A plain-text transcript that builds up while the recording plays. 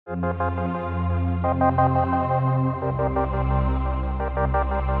Tu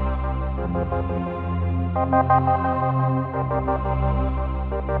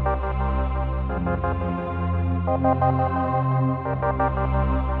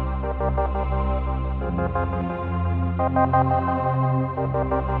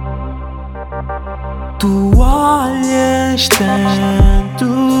olhas tanto,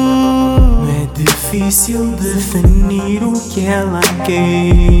 é difícil definir o que ela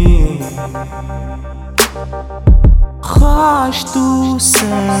quer. Rosto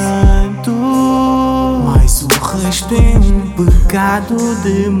santo, mas o resto é um pecado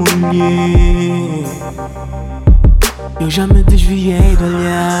de mulher. Eu já me desviei do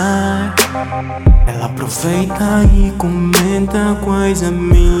olhar. Ela aproveita e comenta com as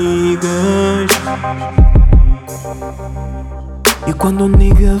amigas. E quando o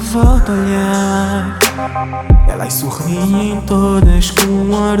nigga volta a olhar, elas sorriem todas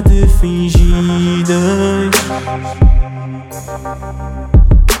com ar de fingidas.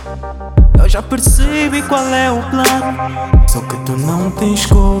 Eu já percebi qual é o plano, só que tu não tens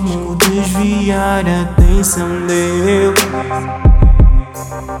como desviar a atenção dele.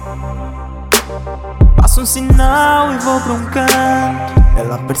 Faço um sinal e vou pra um canto.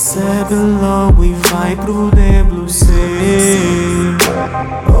 Ela percebe logo e vai pro WC.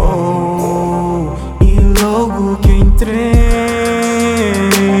 Oh, e logo que entrei,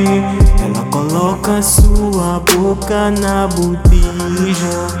 ela coloca sua boca na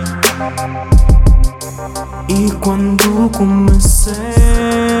botija. E quando comecei,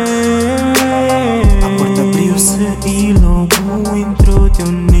 a porta abriu-se e logo entrou teu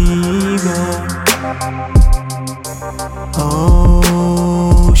nigga.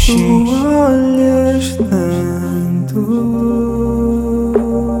 Oh, shit. Tu olhas tanto,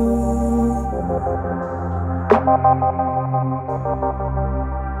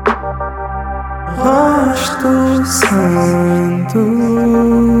 rosto santo,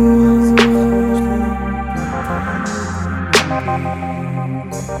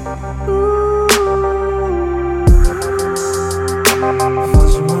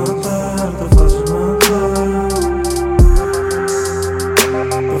 fazes matar, tu fazes matar. Tu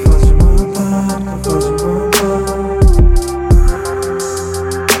fazes matar, tu fazes matar.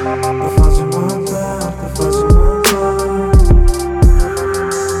 Tu fazes matar, tu fazes matar.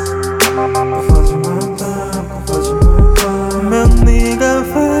 Tu fazes matar, tu fazes matar. Meu nigga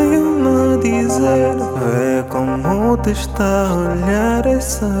veio me dizer: é como te está a olhar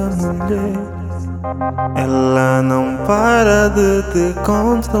essa mulher. Ela não para de te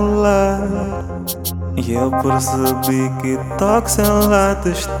controlar. E eu percebi que toque ela te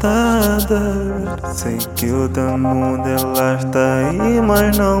está a dar. Sei que o teu mundo ela está aí,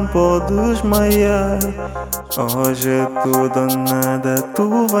 mas não pode desmaiar. Hoje é tudo ou nada,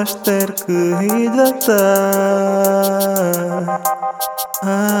 tu vais ter que hidratar.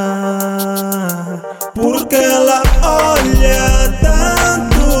 Porque ela olha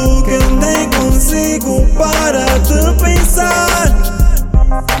tanto que eu nem consigo parar de pensar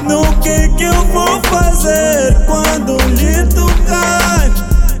no que eu vou fazer quando lhe tocar.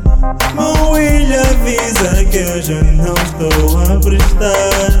 Meu ilha avisa que eu já não estou a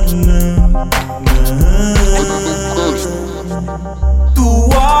prestar. Tu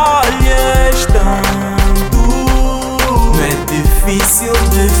olhas tanto, não é difícil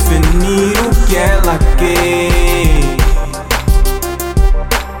definir o que ela quer.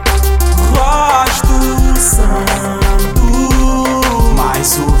 Rosto santo,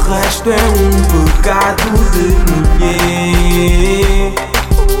 mas o resto é um pecado de mulher.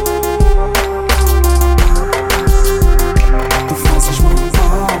 Tu fazes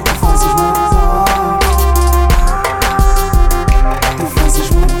matar, tu fazes matar. Tu fazes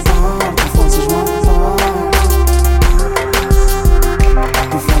matar, tu fazes matar.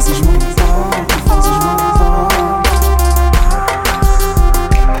 Tu fazes matar, tu fazes matar.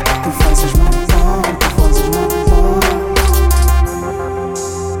 Tu fazes matar, tu fazes matar.